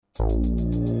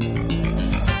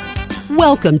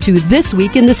Welcome to This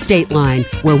Week in the Stateline,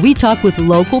 where we talk with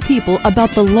local people about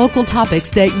the local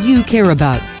topics that you care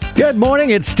about. Good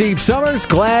morning, it's Steve Summers.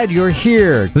 Glad you're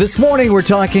here. This morning we're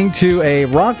talking to a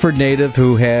Rockford native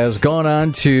who has gone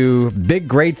on to big,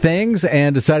 great things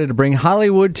and decided to bring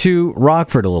Hollywood to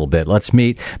Rockford a little bit. Let's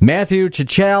meet Matthew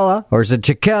Cicella, or is it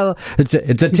Cicella? It's an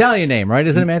Italian name, right?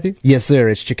 Isn't it, Matthew? Yes, sir.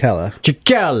 It's Cicella.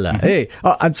 Cicella. Hey,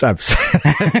 I'm sorry.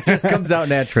 It just comes out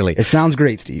naturally. It sounds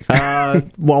great, Steve.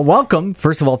 Well, welcome.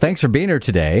 First of all, thanks for being here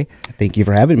today. Thank you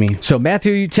for having me. So,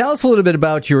 Matthew, you tell us a little bit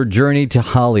about your journey to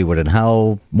Hollywood and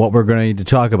how what we're going to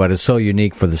talk about is so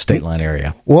unique for the Stateline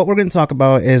area. What we're going to talk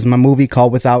about is my movie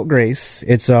called Without Grace.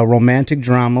 It's a romantic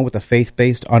drama with a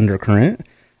faith-based undercurrent.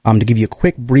 To give you a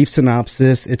quick, brief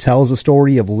synopsis, it tells the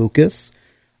story of Lucas.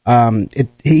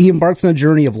 He embarks on a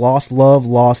journey of lost love,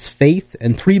 lost faith,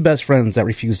 and three best friends that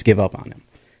refuse to give up on him.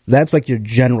 That's like your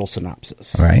general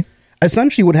synopsis. All right.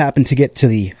 Essentially what happened to get to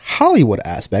the Hollywood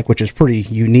aspect, which is pretty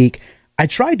unique, I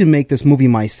tried to make this movie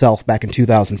myself back in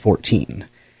 2014.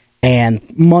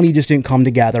 And money just didn't come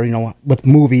together. You know, with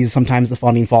movies, sometimes the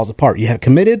funding falls apart. You have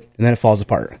committed, and then it falls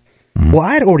apart. Mm-hmm. Well,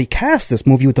 I had already cast this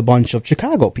movie with a bunch of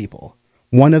Chicago people.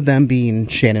 One of them being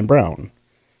Shannon Brown.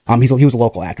 He was a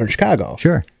local actor in Chicago.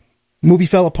 Sure. Movie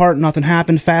fell apart, nothing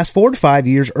happened. Fast forward 5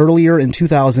 years earlier in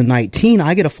 2019,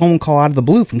 I get a phone call out of the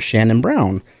blue from Shannon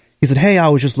Brown. He said, "Hey, I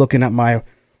was just looking at my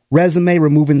resume,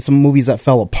 removing some movies that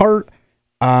fell apart.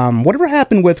 Whatever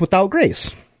happened with Without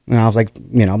Grace?" And I was like,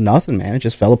 nothing, man. It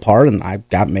just fell apart, and I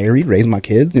got married, raised my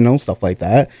kids, stuff like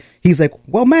that. He's like,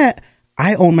 "Well, Matt,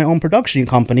 I own my own production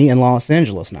company in Los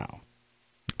Angeles now.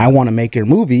 I want to make your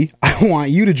movie. I want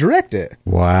you to direct it."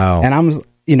 Wow. And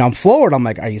I'm floored. I'm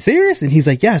like, "Are you serious?" And he's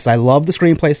like, "Yes, I love the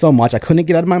screenplay so much. I couldn't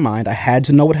get it out of my mind. I had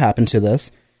to know what happened to this.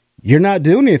 You're not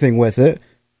doing anything with it.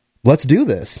 Let's do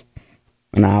this."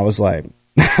 And I was like,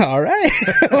 all right.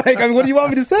 What do you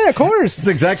want me to say? Of course. That's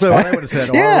exactly what I would have said.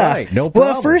 Yeah. All right. No problem.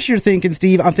 Well, at first you're thinking,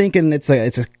 Steve, I'm thinking it's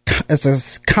a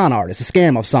con artist, a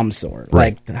scam of some sort.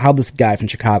 Right. Like how this guy from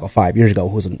Chicago 5 years ago,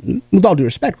 with all due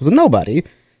respect, was a nobody.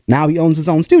 Now he owns his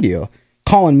own studio.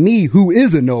 Calling me, who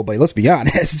is a nobody, let's be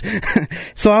honest.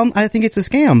 So I think it's a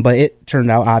scam, but it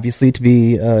turned out obviously to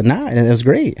be not, and it was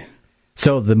great.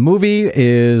 So the movie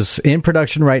is in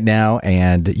production right now,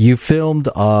 and you filmed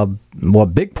a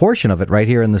big portion of it right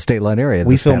here in the Stateline area.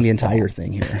 We filmed the entire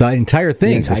thing here. The entire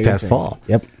thing this past fall.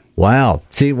 Yep. Wow.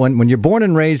 See, when you're born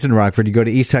and raised in Rockford, you go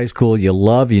to East High School, you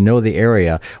know the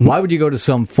area. Why would you go to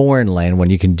some foreign land when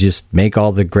you can just make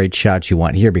all the great shots you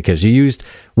want here? Because you used,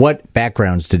 what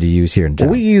backgrounds did you use here in town?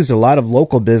 Well, we used a lot of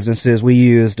local businesses. We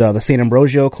used the St.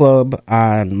 Ambrosio Club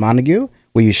on Montague.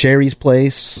 We used Sherry's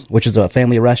Place, which is a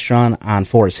family restaurant on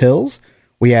Forest Hills.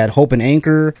 We had Hope and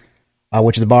Anchor,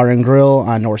 which is a bar and grill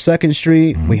on North 2nd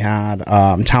Street. Mm-hmm. We had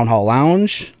Town Hall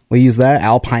Lounge. We used that.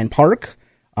 Alpine Park,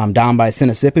 down by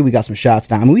Sinisippi. We got some shots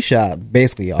down. We shot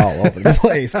basically all over the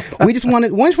place. We just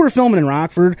wanted, once we were filming in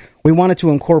Rockford, we wanted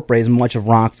to incorporate as much of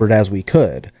Rockford as we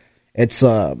could. It's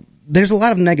there's a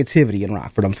lot of negativity in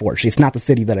Rockford, unfortunately. It's not the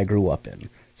city that I grew up in.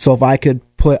 So if I could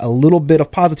put a little bit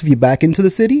of positivity back into the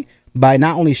city, by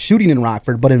not only shooting in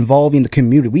Rockford, but involving the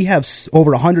community. We have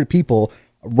over 100 people,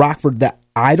 Rockford, that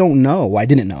I didn't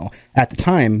know at the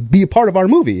time, be a part of our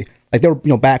movie. Like, they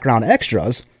were, background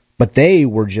extras, but they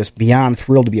were just beyond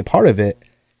thrilled to be a part of it.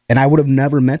 And I would have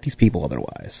never met these people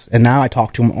otherwise. And now I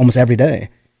talk to them almost every day.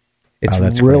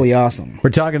 It's really awesome. We're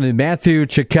talking to Matthew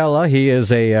Cicella. He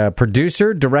is a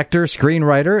producer, director,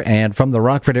 screenwriter, and from the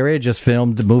Rockford area, just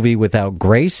filmed the movie Without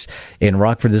Grace in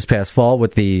Rockford this past fall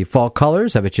with the fall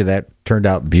colors. I bet you that turned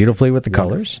out beautifully with the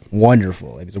colors.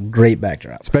 Wonderful. It was a great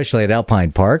backdrop. Especially at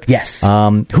Alpine Park. Yes.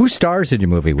 Who stars in your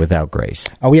movie Without Grace?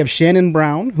 We have Shannon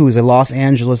Brown, who is a Los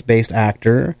Angeles-based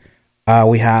actor.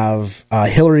 We have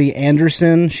Hillary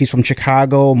Anderson. She's from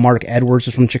Chicago. Mark Edwards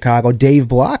is from Chicago. Dave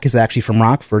Block is actually from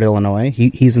Rockford, Illinois.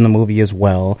 He's in the movie as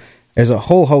well. There's a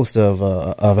whole host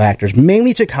of actors,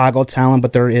 mainly Chicago talent,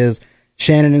 but there is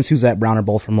Shannon and Suzette Brown are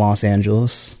both from Los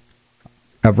Angeles.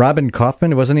 Robin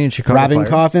Kaufman, wasn't he in Chicago Robin Fire?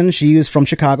 Kaufman, she is from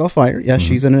Chicago Fire. Yes,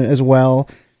 she's in it as well.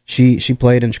 She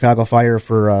played in Chicago Fire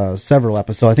for several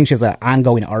episodes. I think she has an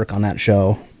ongoing arc on that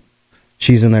show.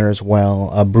 She's in there as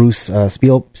well. Bruce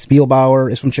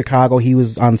Spielbauer is from Chicago. He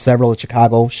was on several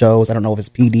Chicago shows. I don't know if it's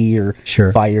PD or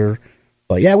Fire.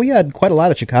 But yeah, we had quite a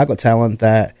lot of Chicago talent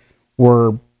that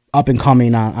were up and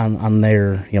coming on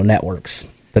their networks.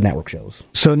 the network shows.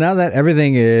 So now that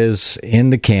everything is in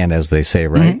the can, as they say,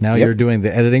 right? Mm-hmm. Now you're doing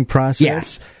the editing process?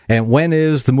 Yes. And when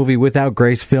is the movie Without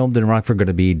Grace, filmed in Rockford, going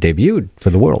to be debuted for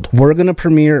the world? We're going to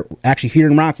premiere, actually here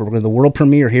in Rockford, we're going to the world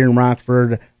premiere here in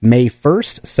Rockford May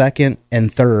 1st, 2nd,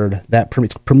 and 3rd. That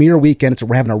premiere weekend,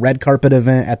 we're having a red carpet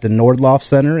event at the Nordloff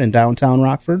Center in downtown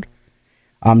Rockford.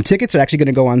 Tickets are actually going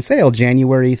to go on sale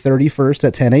January 31st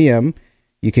at 10 a.m.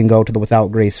 You can go to the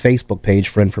Without Grace Facebook page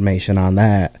for information on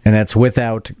that. And that's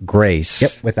Without Grace.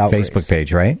 Yep, Without Facebook Grace.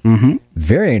 page, right? Mm-hmm.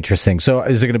 Very interesting. So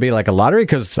is it going to be like a lottery?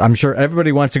 Because I'm sure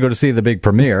everybody wants to go to see the big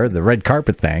premiere, the red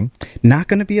carpet thing. Not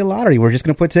going to be a lottery. We're just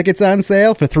going to put tickets on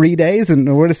sale for 3 days, and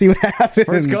we're going to see what happens.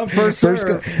 First come, first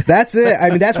serve. That's it. I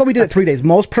mean, that's what we did at 3 days.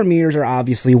 Most premieres are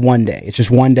obviously one day. It's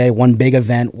just one day, one big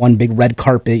event, one big red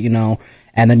carpet, and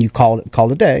then you call it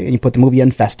a day, and you put the movie on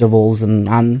festivals and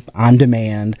on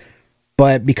demand.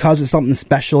 But because it's something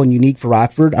special and unique for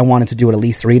Rockford, I wanted to do it at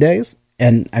least 3 days.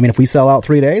 And, I mean, if we sell out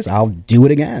 3 days, I'll do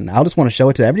it again. I'll just want to show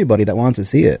it to everybody that wants to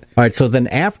see it. All right, so then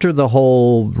after the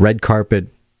whole red carpet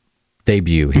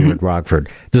debut here at Rockford,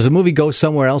 does the movie go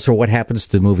somewhere else, or what happens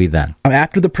to the movie then?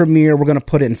 After the premiere, we're going to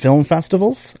put it in film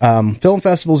festivals. Film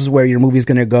festivals is where your movie's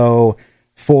going to go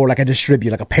for like a distributor,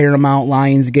 like a Paramount,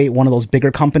 Lionsgate, one of those bigger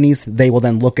companies. They will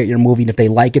then look at your movie, and if they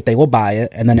like it, they will buy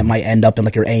it, and then it might end up in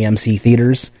like your AMC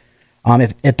theaters.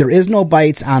 If there is no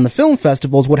bites on the film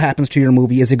festivals, what happens to your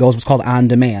movie is it goes what's called on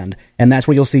demand, and that's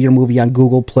where you'll see your movie on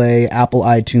Google Play, Apple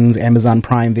iTunes, Amazon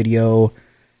Prime Video,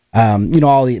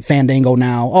 all the Fandango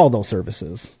Now, all those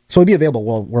services. So it'll be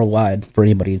available worldwide for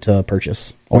anybody to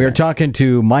purchase. We are talking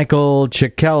to Michael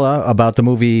Ciccella about the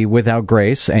movie Without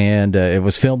Grace, and it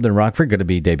was filmed in Rockford, going to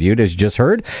be debuted, as you just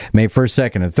heard, May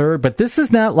 1st, 2nd, and 3rd. But this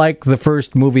is not like the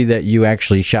first movie that you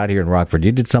actually shot here in Rockford.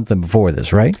 You did something before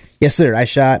this, right? Yes, sir. I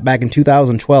shot, back in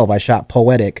 2012, I shot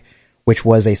Poetic, which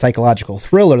was a psychological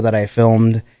thriller that I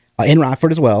filmed in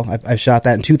Rockford as well. I shot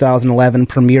that in 2011,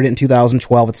 premiered it in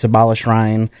 2012 at Sabala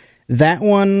Shrine. That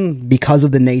one, because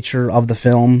of the nature of the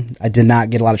film, I did not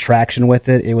get a lot of traction with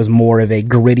it. It was more of a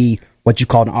gritty, what you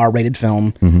call an R-rated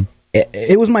film. Mm-hmm.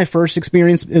 It was my first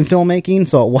experience in filmmaking,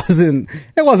 so it wasn't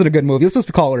a good movie. Let's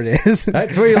just call it what it is.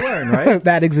 That's where you learn, right?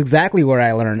 That is exactly where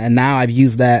I learned, and now I've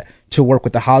used that to work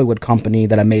with the Hollywood company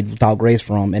that I made Without Grace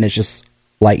from, and it's just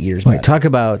light years better. Talk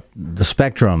about the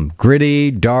spectrum: gritty,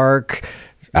 dark.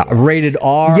 Rated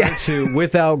R to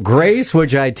Without Grace,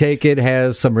 which I take it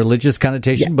has some religious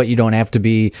connotation, but you don't have to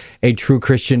be a true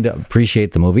Christian to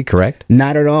appreciate the movie, correct?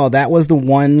 Not at all. That was the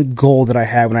one goal that I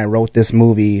had when I wrote this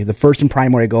movie. The first and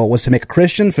primary goal was to make a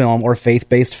Christian film or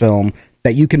faith-based film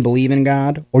that you can believe in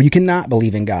God or you cannot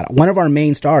believe in God. One of our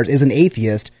main stars is an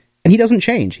atheist, and he doesn't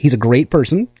change. He's a great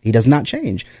person. He does not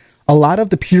change. A lot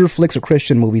of the pure flicks or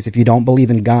Christian movies, if you don't believe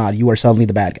in God, you are suddenly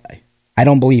the bad guy. I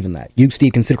don't believe in that. You,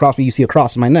 Steve, can sit across me. You see a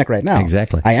cross in my neck right now.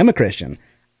 Exactly. I am a Christian.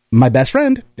 My best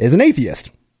friend is an atheist.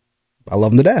 I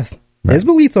love him to death. Right. His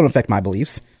beliefs don't affect my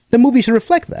beliefs. The movie should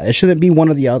reflect that. It shouldn't be one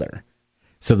or the other.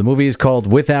 So the movie is called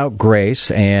Without Grace,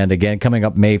 and again, coming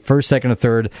up May 1st, 2nd, and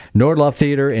 3rd, Nordloff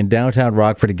Theater in downtown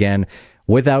Rockford. Again,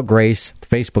 Without Grace,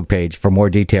 Facebook page for more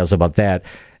details about that.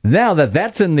 Now that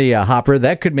that's in the hopper,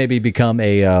 that could maybe become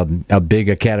a big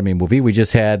Academy movie. We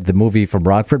just had the movie from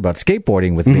Rockford about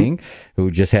skateboarding with Bing, who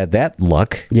just had that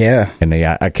luck in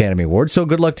the Academy Award. So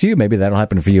good luck to you. Maybe that'll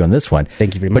happen for you on this one.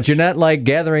 Thank you very much. But you're not like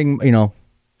gathering,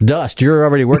 dust. You're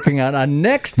already working on a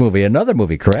next movie, another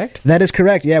movie, correct? That is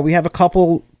correct. Yeah, we have a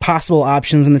couple possible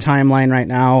options in the timeline right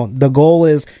now. The goal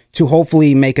is to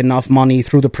hopefully make enough money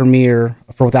through the premiere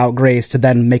for Without Grace to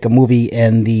then make a movie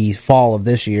in the fall of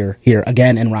this year here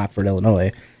again in Rockford,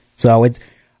 Illinois. So it's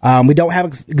we don't have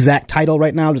an exact title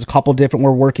right now. There's a couple different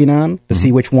we're working on to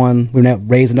see which one we're going to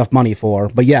raise enough money for.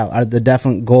 But yeah, the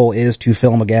definite goal is to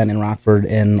film again in Rockford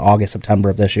in August,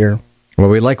 September of this year. Well,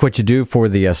 we like what you do for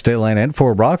the Stateline and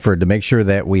for Rockford to make sure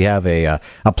that we have a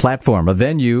platform, a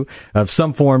venue of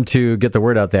some form to get the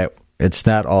word out that it's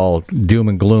not all doom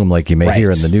and gloom like you may hear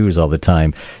in the news all the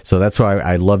time. So that's why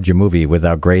I loved your movie,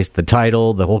 Without Grace. The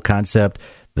title, the whole concept,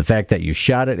 the fact that you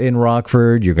shot it in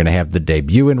Rockford, you're going to have the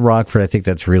debut in Rockford. I think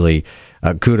that's really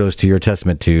kudos to your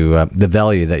testament to the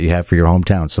value that you have for your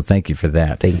hometown. So thank you for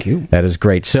that. Thank you. That is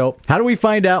great. So how do we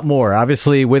find out more?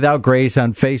 Obviously, Without Grace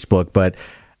on Facebook, but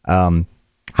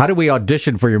how do we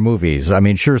audition for your movies? I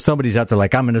mean, sure, somebody's out there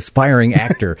like, I'm an aspiring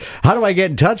actor. How do I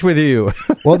get in touch with you?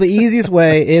 Well, the easiest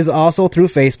way is also through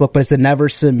Facebook, but it's the Never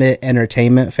Submit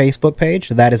Entertainment Facebook page.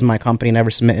 That is my company, Never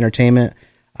Submit Entertainment.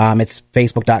 It's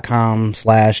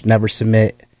facebook.com/Never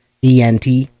Submit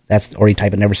ENT. Or you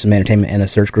type in Never Submit Entertainment in a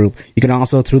search group. You can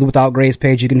also, through the Without Grace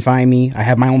page, you can find me. I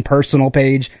have my own personal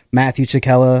page, Matthew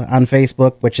Ciccella, on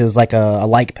Facebook, which is like a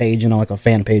like page, like a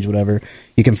fan page, whatever.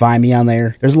 You can find me on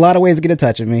there. There's a lot of ways to get in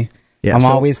touch with me. Yeah, I'm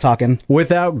always talking.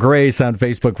 Without Grace on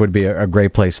Facebook would be a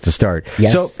great place to start.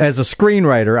 Yes. So, as a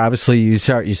screenwriter, obviously you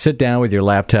sit down with your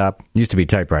laptop. Used to be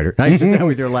typewriter. Now you sit down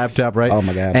with your laptop, right? Oh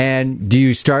my God! And do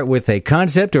you start with a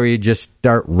concept, or you just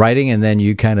start writing and then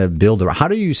you kind of build? How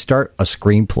do you start a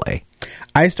screenplay?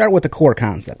 I start with the core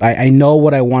concept. I know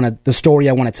what I want the story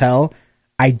I want to tell.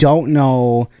 I don't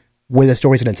know where the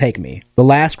story's going to take me. The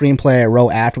last screenplay I wrote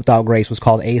after Without Grace was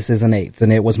called Aces and Eights,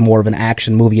 and it was more of an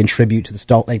action movie in tribute to the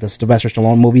Sylvester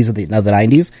Stallone movies of the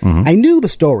 90s. Mm-hmm. I knew the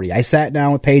story. I sat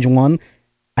down with page 1.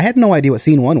 I had no idea what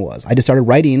scene 1 was. I just started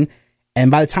writing,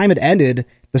 and by the time it ended,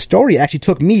 the story actually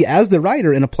took me as the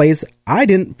writer in a place I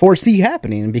didn't foresee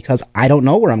happening because I don't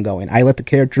know where I'm going. I let the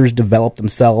characters develop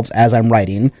themselves as I'm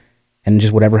writing, and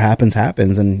just whatever happens,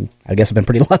 happens. And I guess I've been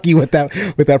pretty lucky with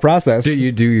that process. Do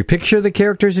you picture the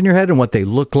characters in your head and what they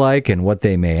look like and what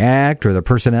they may act or their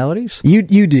personalities? You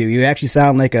do. You actually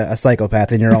sound like a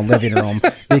psychopath in your own living room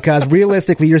because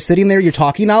realistically, you're sitting there, you're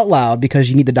talking out loud because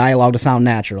you need the dialogue to sound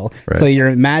natural. Right. So you're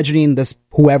imagining this,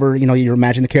 whoever, you're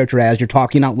imagining the character as, you're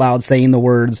talking out loud, saying the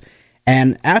words.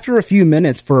 And after a few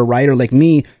minutes for a writer like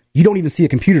me, you don't even see a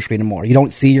computer screen anymore. You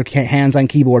don't see your hands on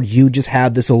keyboard. You just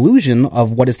have this illusion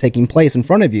of what is taking place in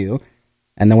front of you.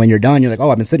 And then when you're done, you're like, oh,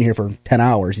 I've been sitting here for 10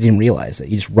 hours. You didn't realize it.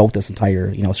 You just wrote this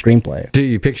entire, screenplay. Do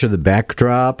you picture the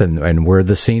backdrop and where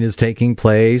the scene is taking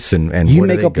place? And you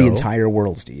make up the entire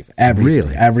world, Steve.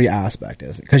 Every aspect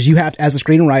is. Because you have to, as a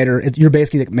screenwriter, you're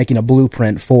basically making a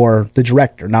blueprint for the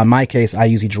director. Now, in my case, I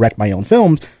usually direct my own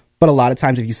films. But a lot of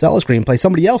times if you sell a screenplay,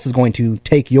 somebody else is going to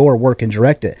take your work and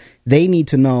direct it. They need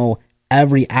to know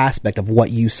every aspect of what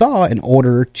you saw in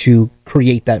order to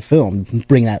create that film,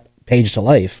 bring that page to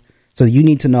life. So you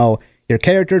need to know your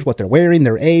characters, what they're wearing,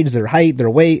 their age, their height, their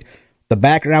weight, the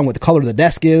background, what the color of the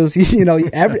desk is,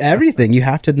 everything. You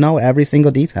have to know every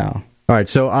single detail. All right,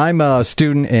 so I'm a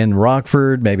student in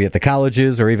Rockford, maybe at the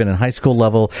colleges or even in high school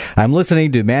level. I'm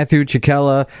listening to Matthew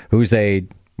Ciccella, who's a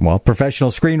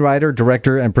professional screenwriter,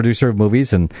 director, and producer of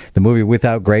movies, and the movie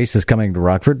Without Grace is coming to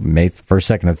Rockford May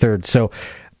 1st, 2nd, and 3rd. So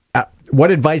what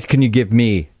advice can you give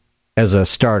me as a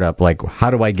startup? Like,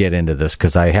 how do I get into this?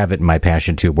 Because I have it in my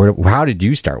passion, too. How did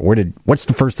you start? What's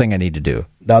the first thing I need to do?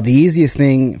 The easiest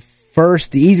thing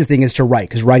is to write,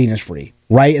 because writing is free.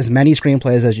 Write as many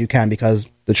screenplays as you can, because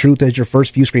the truth is your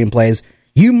first few screenplays,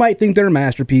 you might think they're a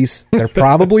masterpiece. They're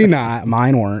probably not.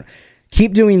 Mine weren't.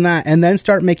 Keep doing that, and then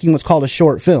start making what's called a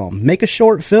short film. Make a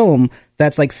short film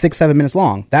that's like 6-7 minutes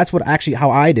long. That's how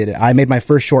I did it. I made my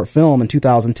first short film in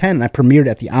 2010, and I premiered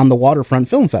at the On the Waterfront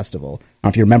Film Festival. I don't know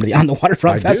if you remember the On the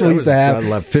Waterfront Festival we used to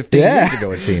have. 15 years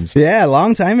ago, it seems. Yeah, a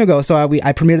long time ago. So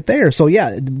I premiered it there. So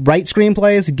yeah, write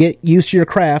screenplays, get used to your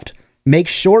craft, make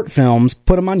short films,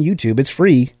 put them on YouTube. It's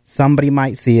free. Somebody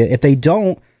might see it. If they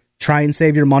don't, try and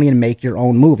save your money and make your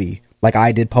own movie. Like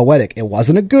I did Poetic. It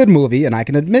wasn't a good movie, and I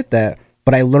can admit that,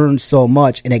 but I learned so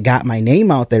much, and it got my name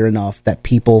out there enough that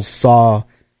people saw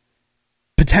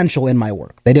potential in my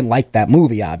work. They didn't like that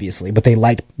movie, obviously, but they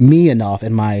liked me enough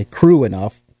and my crew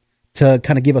enough to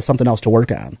kind of give us something else to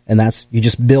work on. And that's, you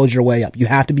just build your way up. You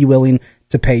have to be willing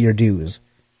to pay your dues.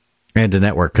 And to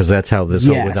network, because that's how this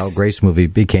whole Without Grace movie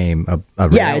became a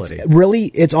reality. Yeah,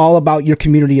 it's all about your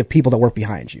community of people that work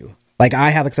behind you. Like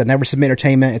I said, Never Submit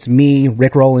Entertainment. It's me,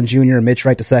 Rick Rowland Jr., Mitch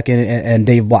Wright II, and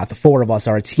Dave Block. The four of us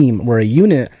are a team. We're a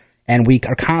unit, and we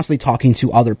are constantly talking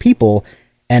to other people.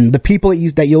 And the people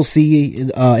that you'll see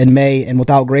in May and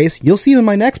Without Grace, you'll see in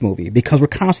my next movie, because we're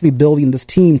constantly building this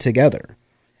team together.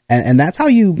 And that's how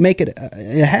you make it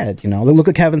ahead. Look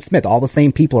at Kevin Smith. All the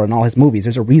same people are in all his movies.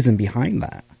 There's a reason behind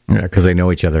that. Yeah, because they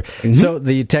know each other. Mm-hmm. So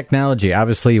the technology,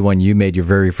 obviously, when you made your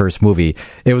very first movie,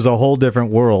 it was a whole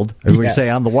different world. Yes. We say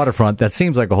On the Waterfront, that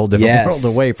seems like a whole different world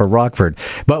away for Rockford.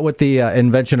 But with the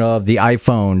invention of the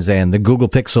iPhones and the Google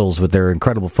Pixels with their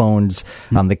incredible phones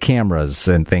on the cameras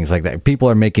and things like that, people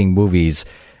are making movies,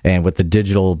 and with the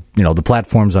digital, the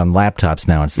platforms on laptops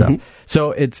now and stuff. Mm-hmm.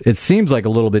 So it seems like a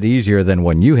little bit easier than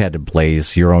when you had to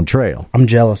blaze your own trail. I'm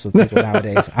jealous of people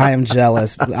nowadays. I am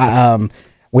jealous.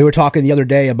 We were talking the other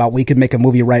day about we could make a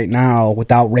movie right now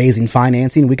without raising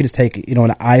financing. We could just take, an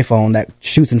iPhone that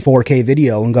shoots in 4K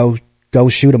video and go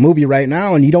shoot a movie right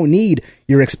now, and you don't need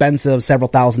your expensive several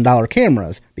 $1,000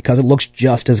 cameras because it looks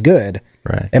just as good.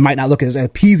 Right. It might not look as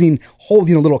appeasing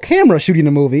holding a little camera shooting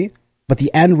a movie, but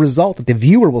the end result that the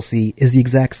viewer will see is the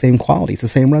exact same quality. It's the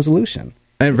same resolution.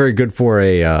 And very good for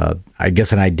an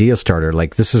idea starter.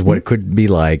 Like, this is what it could be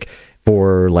like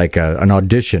for like an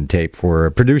audition tape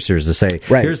for producers to say,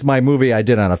 here's my movie I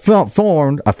did on a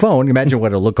phone. Imagine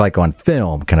what it'll look like on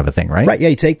film, kind of a thing, right? Right. Yeah.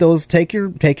 You take your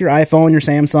iPhone, your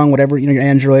Samsung, whatever, your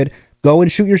Android, go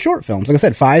and shoot your short films. Like I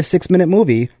said, 5-6 minute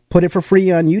movie, put it for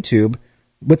free on YouTube.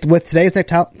 With today's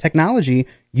technology,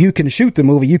 you can shoot the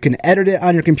movie, you can edit it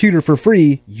on your computer for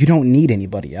free. You don't need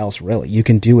anybody else, really. You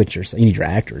can do it yourself. You need your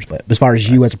actors, but as far as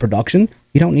you as a production,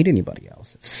 you don't need anybody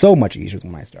else. It's so much easier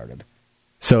than when I started.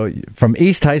 So from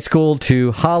East High School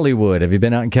to Hollywood, have you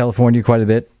been out in California quite a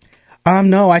bit?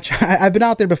 No, I've been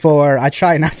out there before. I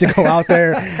try not to go out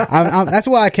there. That's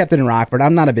why I kept it in Rockford.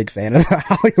 I'm not a big fan of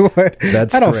Hollywood.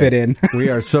 I don't fit in. We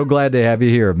are so glad to have you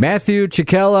here. Matthew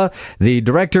Ciccella, the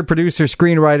director, producer,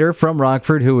 screenwriter from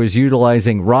Rockford, who is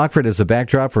utilizing Rockford as a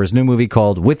backdrop for his new movie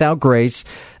called Without Grace.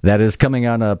 That is coming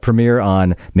on a premiere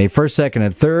on May 1st, 2nd,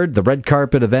 and 3rd. The red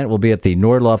carpet event will be at the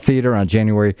Nordlof Theater on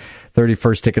January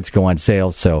 31st. Tickets go on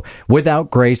sale. So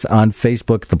Without Grace on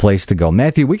Facebook, the place to go.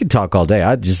 Matthew, we could talk all day.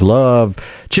 I just love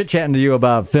chit-chatting to you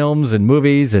about films and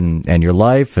movies and your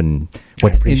life and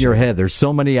what's in your head. There's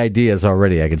so many ideas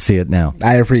already. I can see it now.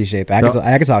 I appreciate that.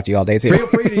 I can talk to you all day, too. Feel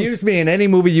free to use me in any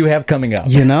movie you have coming up.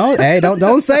 Hey,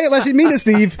 don't say it unless you mean it,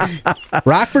 Steve.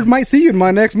 Rockford might see you in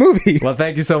my next movie. Well,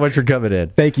 thank you so much for coming in.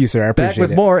 Thank you, sir. I appreciate it. Back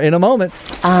with more in a moment.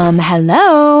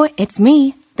 Hello. It's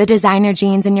me, the designer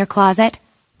jeans in your closet.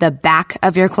 The back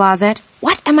of your closet.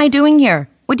 What am I doing here?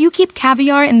 Would you keep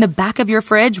caviar in the back of your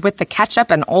fridge with the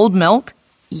ketchup and old milk?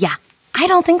 Yeah, I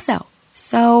don't think so.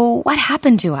 So, what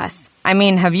happened to us? I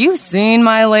mean, have you seen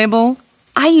my label?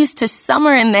 I used to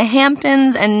summer in the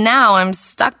Hamptons, and now I'm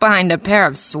stuck behind a pair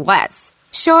of sweats.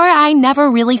 Sure, I never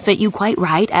really fit you quite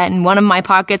right, and one of my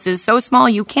pockets is so small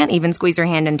you can't even squeeze your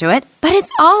hand into it. But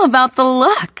it's all about the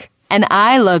look. And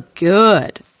I look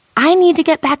good. I need to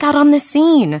get back out on the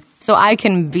scene so I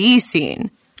can be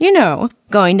seen. You know,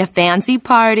 going to fancy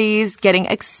parties, getting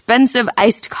expensive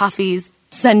iced coffees,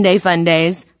 Sunday fun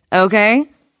days, okay?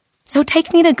 So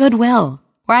take me to Goodwill,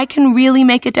 where I can really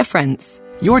make a difference.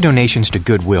 Your donations to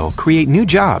Goodwill create new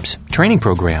jobs, training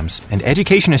programs, and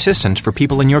education assistance for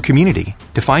people in your community.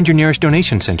 To find your nearest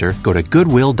donation center, go to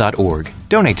goodwill.org.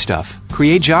 Donate stuff.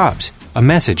 Create jobs. A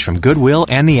message from Goodwill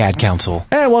and the Ad Council.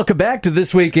 And welcome back to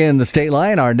This Week in the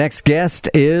Stateline. Our next guest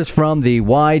is from the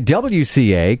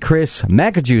YWCA, Chris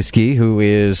Makajewski, who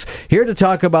is here to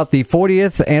talk about the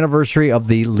 40th anniversary of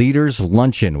the Leaders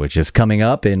Luncheon, which is coming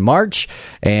up in March.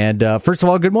 And first of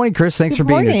all, good morning, Chris. Thanks for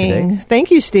being here today.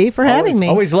 Thank you, Steve, for having me.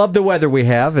 Always love the weather we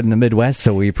have in the Midwest,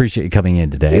 so we appreciate you coming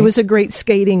in today. It was a great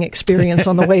skating experience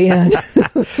on the way in.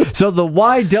 So the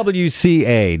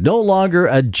YWCA, no longer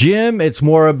a gym. It's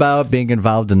more about being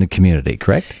involved in the community,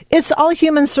 correct? It's all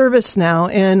human service now,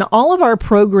 and all of our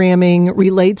programming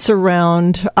relates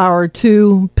around our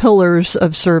two pillars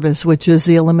of service, which is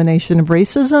the elimination of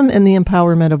racism and the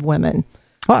empowerment of women.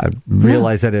 Oh, I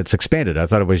realize that it's expanded. I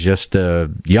thought it was just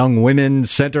Young Women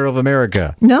Center of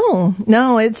America.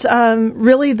 No, it's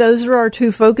really those are our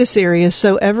two focus areas.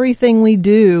 So everything we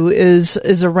do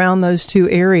is around those two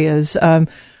areas,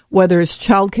 whether it's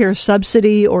child care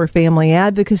subsidy or family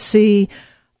advocacy,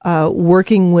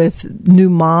 working with new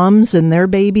moms and their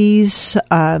babies,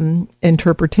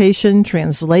 interpretation,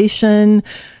 translation,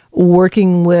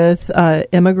 working with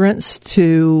immigrants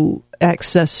to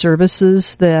access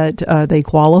services that they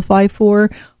qualify for.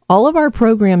 All of our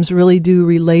programs really do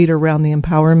relate around the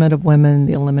empowerment of women,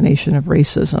 the elimination of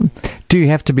racism. Do you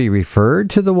have to be referred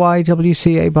to the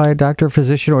YWCA by a doctor or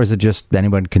physician, or is it just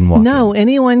anyone can walk in? No,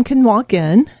 anyone can walk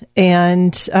in,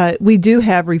 and we do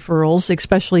have referrals,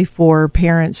 especially for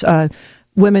parents,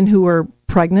 women who are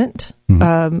pregnant,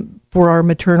 for our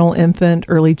maternal, infant,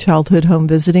 early childhood home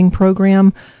visiting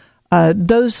program.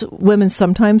 Those women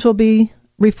sometimes will be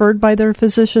referred by their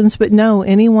physicians, but no,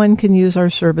 anyone can use our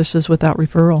services without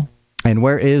referral. And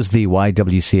where is the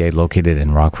YWCA located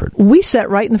in Rockford? We sit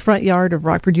right in the front yard of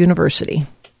Rockford University.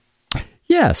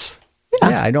 Yes.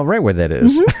 Yeah, I know right where that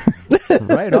is.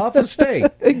 Right off the state.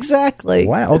 Exactly.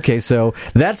 Wow. Okay, so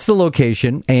that's the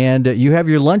location. And you have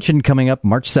your luncheon coming up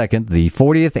March 2nd, the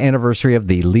 40th anniversary of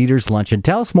the Leaders Luncheon.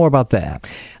 Tell us more about that.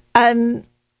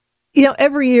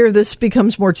 Every year this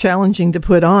becomes more challenging to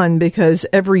put on because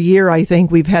every year I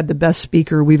think we've had the best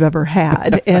speaker we've ever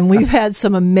had. And we've had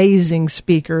some amazing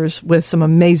speakers with some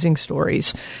amazing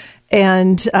stories.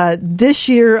 And this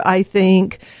year, I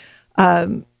think,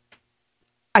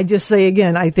 I just say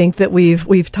again, I think that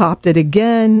we've topped it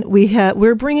again.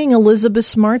 We're bringing Elizabeth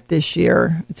Smart this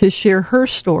year to share her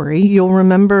story. You'll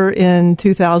remember in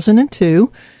 2002,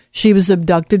 she was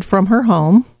abducted from her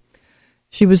home.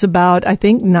 She was about, I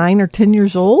think, 9 or 10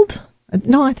 years old.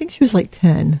 No, I think she was like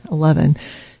 10, 11.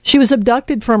 She was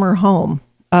abducted from her home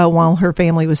while her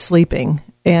family was sleeping,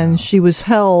 and she was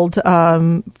held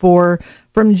from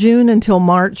June until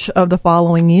March of the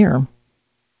following year.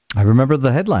 I remember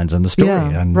the headlines on the story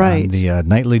on the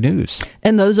nightly news.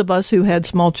 And those of us who had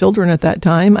small children at that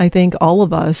time, I think all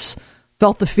of us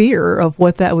felt the fear of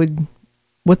what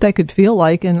that could feel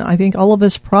like, and I think all of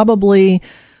us probably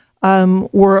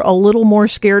were a little more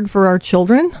scared for our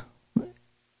children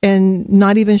and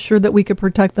not even sure that we could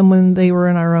protect them when they were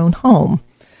in our own home.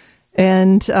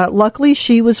 And luckily,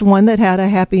 she was one that had a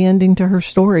happy ending to her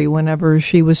story whenever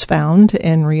she was found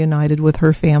and reunited with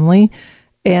her family.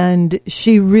 And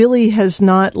she really has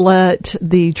not let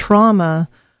the trauma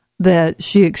that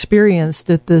she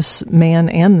experienced at this man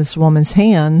and this woman's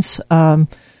hands,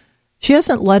 she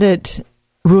hasn't let it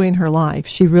ruin her life.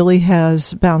 She really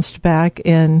has bounced back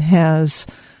and has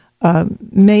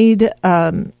made,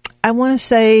 I want to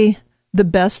say, the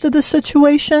best of the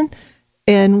situation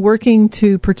and working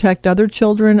to protect other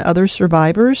children, other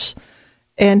survivors,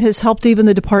 and has helped even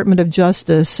the Department of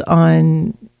Justice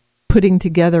on putting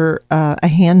together a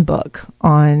handbook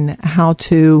on how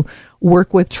to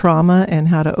work with trauma and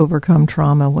how to overcome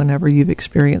trauma whenever you've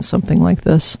experienced something like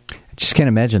this. I just can't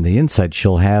imagine the insight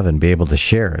she'll have and be able to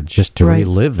share it, just to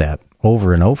relive that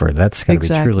over and over. That's got to be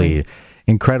truly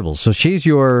incredible. So she's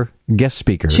your guest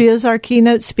speaker. She is our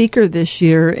keynote speaker this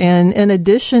year. And in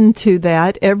addition to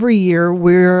that, every year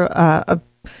we're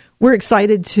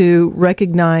excited to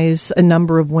recognize a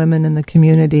number of women in the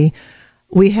community.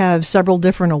 We have several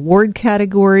different award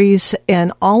categories,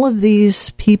 and all of these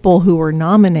people who are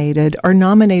nominated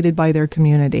by their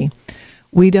community.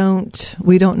 We don't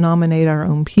nominate our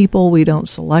own people. We don't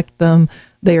select them.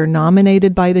 They are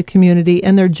nominated by the community,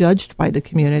 and they're judged by the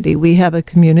community. We have a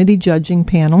community judging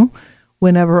panel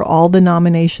whenever all the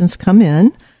nominations come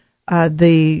in.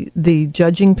 The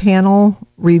judging panel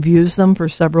reviews them for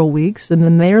several weeks, and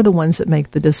then they're the ones that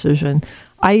make the decision.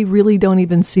 I really don't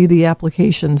even see the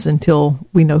applications until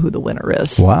we know who the winner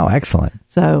is. Wow, excellent.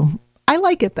 So I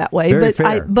like it that way. Very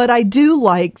fair. But I do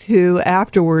like to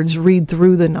afterwards read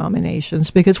through the nominations,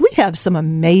 because we have some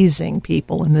amazing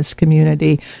people in this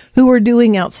community who are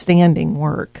doing outstanding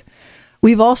work.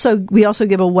 We also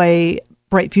give away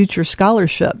Bright Future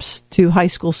scholarships to high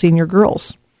school senior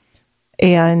girls.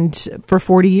 And for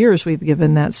 40 years, we've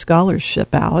given that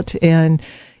scholarship out. And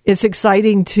it's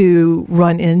exciting to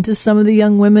run into some of the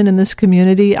young women in this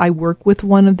community. I work with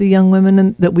one of the young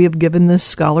women that we have given this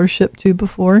scholarship to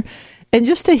before. And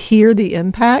just to hear the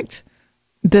impact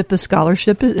that the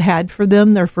scholarship had for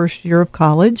them their first year of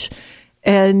college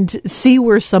and see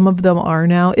where some of them are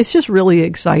now, it's just really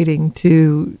exciting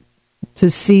to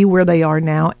see where they are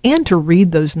now and to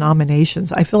read those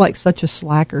nominations. I feel like such a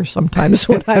slacker sometimes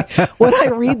when I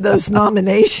read those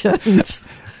nominations.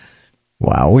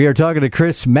 Wow. We are talking to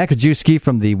Chris Makajewski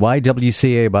from the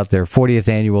YWCA about their 40th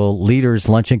annual Leaders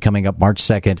Luncheon coming up March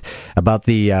 2nd, about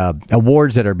the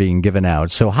awards that are being given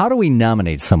out. So how do we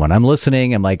nominate someone? I'm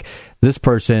listening. I'm like, this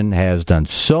person has done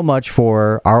so much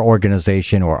for our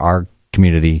organization or our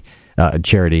community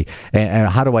charity. And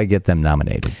how do I get them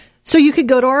nominated? So you could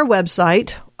go to our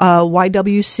website,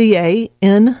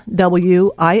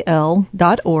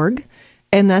 YWCANWIL.org.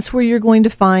 And that's where you're going to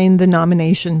find the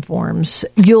nomination forms.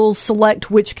 You'll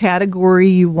select which category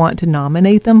you want to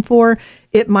nominate them for.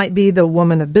 It might be the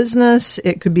Woman of Business.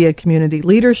 It could be a Community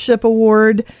Leadership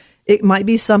Award. It might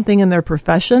be something in their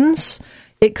professions.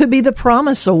 It could be the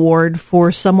Promise Award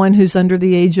for someone who's under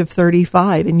the age of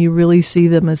 35, and you really see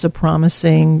them as a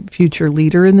promising future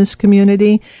leader in this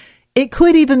community. It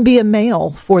could even be a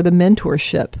male for the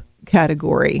mentorship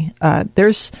category.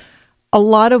 There's a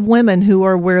lot of women who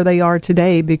are where they are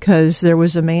today because there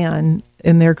was a man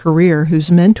in their career who's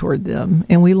mentored them,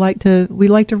 and we like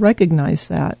to recognize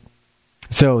that.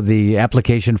 So the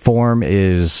application form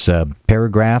is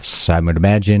paragraphs, I would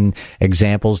imagine,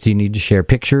 examples. Do you need to share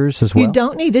pictures as well? You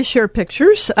don't need to share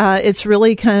pictures. It's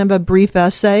really kind of a brief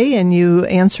essay, and you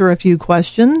answer a few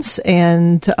questions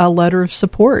and a letter of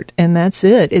support, and that's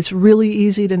it. It's really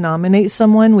easy to nominate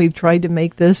someone. We've tried to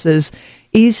make this as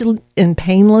easy and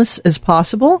painless as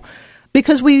possible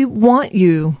because we want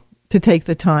you to take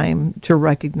the time to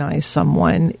recognize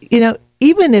someone. You know,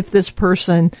 even if this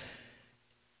person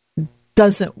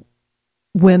doesn't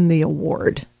win the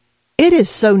award, it is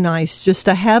so nice just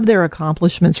to have their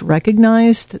accomplishments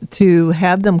recognized, to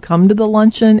have them come to the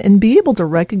luncheon and be able to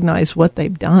recognize what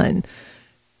they've done.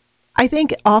 I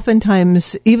think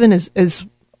oftentimes, even as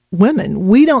women,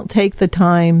 we don't take the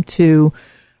time to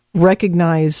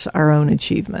recognize our own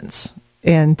achievements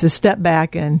and to step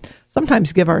back and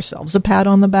sometimes give ourselves a pat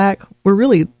on the back. We're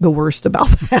really the worst about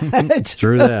that.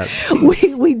 True that.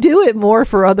 We do it more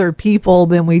for other people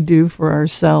than we do for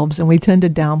ourselves, and we tend to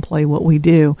downplay what we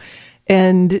do.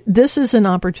 And this is an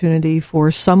opportunity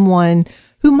for someone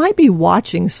who might be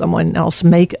watching someone else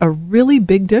make a really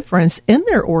big difference in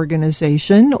their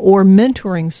organization, or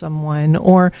mentoring someone,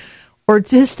 or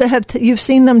just to have you've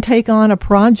seen them take on a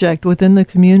project within the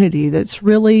community that's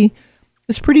really,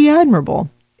 it's pretty admirable.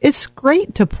 It's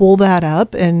great to pull that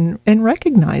up and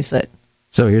recognize it.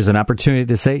 So here's an opportunity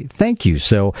to say thank you.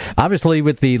 So obviously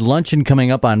with the luncheon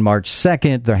coming up on March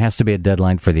 2nd, there has to be a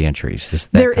deadline for the entries.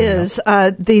 There is.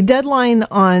 The deadline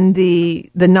on the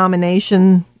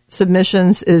nomination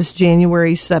submissions is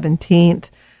January 17th.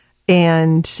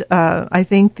 And I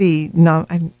think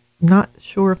I'm not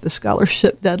sure if the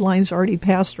scholarship deadline's already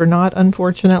passed or not,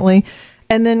 unfortunately.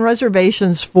 And then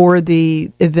reservations for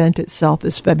the event itself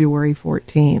is February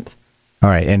 14th. All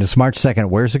right, and it's March 2nd.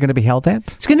 Where's it going to be held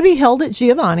at? It's going to be held at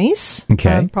Giovanni's.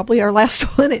 Okay. Probably our last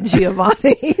one at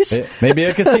Giovanni's. Maybe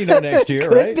a casino next year,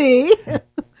 Could right? be.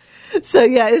 So,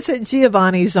 yeah, it's at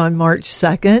Giovanni's on March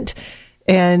 2nd.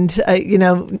 And,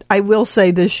 I will say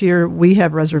this year we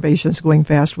have reservations going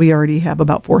fast. We already have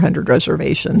about 400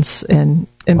 reservations, and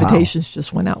invitations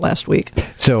just went out last week.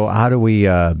 So how do we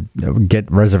get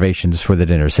reservations for the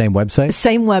dinner? Same website?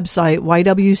 Same website,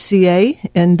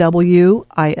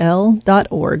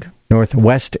 YWCA.NWIL.org.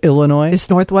 Northwest Illinois? It's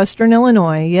Northwestern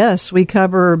Illinois, yes. We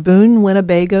cover Boone,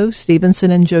 Winnebago,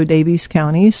 Stevenson, and Joe Daviess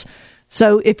counties.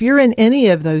 So if you're in any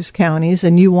of those counties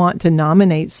and you want to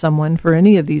nominate someone for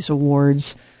any of these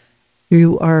awards,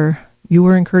 you are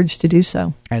encouraged to do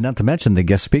so. And not to mention the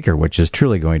guest speaker, which is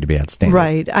truly going to be outstanding.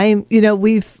 Right.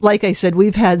 Like I said,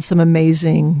 we've had some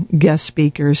amazing guest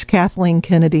speakers. Kathleen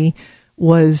Kennedy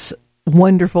was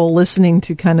wonderful, listening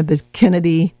to kind of the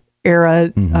Kennedy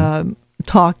era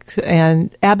talk,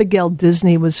 and Abigail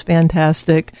Disney was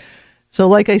fantastic. So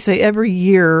like I say, every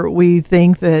year we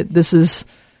think that this is,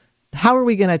 how are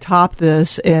we going to top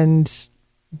this? And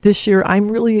this year, I'm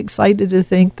really excited to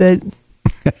think that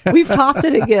we've topped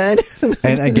it again.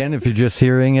 And again, if you're just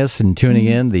hearing us and tuning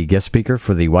in, the guest speaker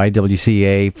for the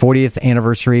YWCA 40th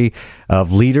anniversary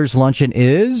of Leaders Luncheon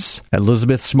is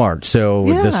Elizabeth Smart. So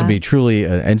This will be truly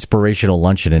an inspirational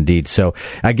luncheon indeed. So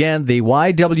again, the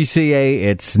YWCA,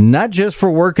 it's not just for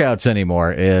workouts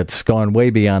anymore. It's gone way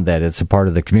beyond that. It's a part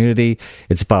of the community.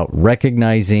 It's about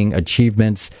recognizing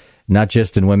achievements, not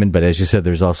just in women, but as you said,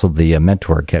 there's also the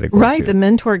mentor category. Right, too. the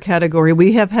mentor category.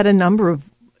 We have had a number of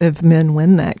men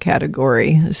win that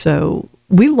category. So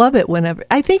we love it whenever.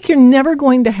 I think you're never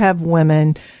going to have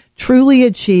women truly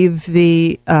achieve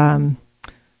the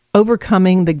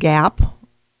overcoming the gap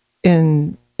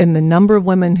in the number of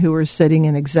women who are sitting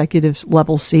in executive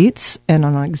level seats and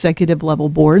on executive level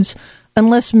boards,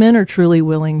 unless men are truly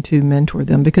willing to mentor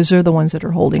them, because they're the ones that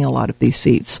are holding a lot of these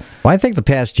seats. Well, I think the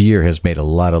past year has made a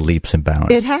lot of leaps and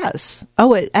bounds. It has.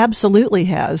 Oh, it absolutely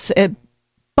has.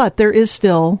 But there is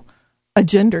still a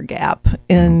gender gap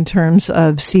in terms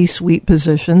of C-suite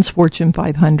positions, Fortune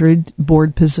 500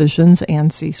 board positions,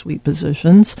 and C-suite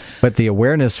positions. But the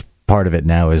awareness part of it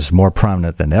now is more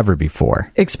prominent than ever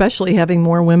before. Especially having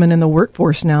more women in the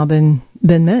workforce now than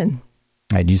men.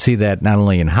 And you see that not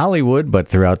only in Hollywood, but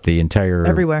throughout the entire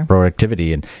everywhere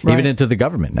productivity, and even into the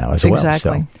government now as well.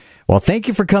 Exactly. Well, thank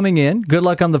you for coming in. Good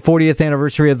luck on the 40th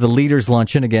anniversary of the Leaders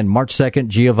Luncheon. Again, March 2nd,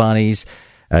 Giovanni's.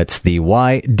 It's the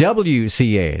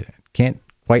YWCA. Can't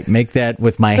quite make that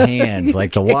with my hands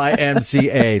like the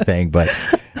YMCA thing, but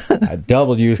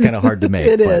W is kind of hard to make.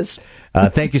 It is.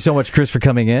 Thank you so much, Chris, for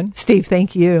coming in. Steve,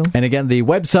 thank you. And again, the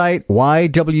website,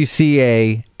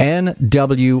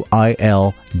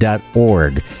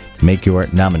 YWCANWIL.org. Make your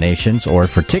nominations or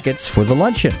for tickets for the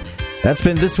luncheon. That's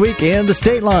been This Week in the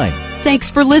Stateline. Thanks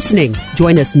for listening.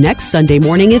 Join us next Sunday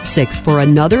morning at 6 for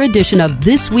another edition of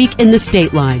This Week in the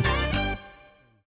Stateline.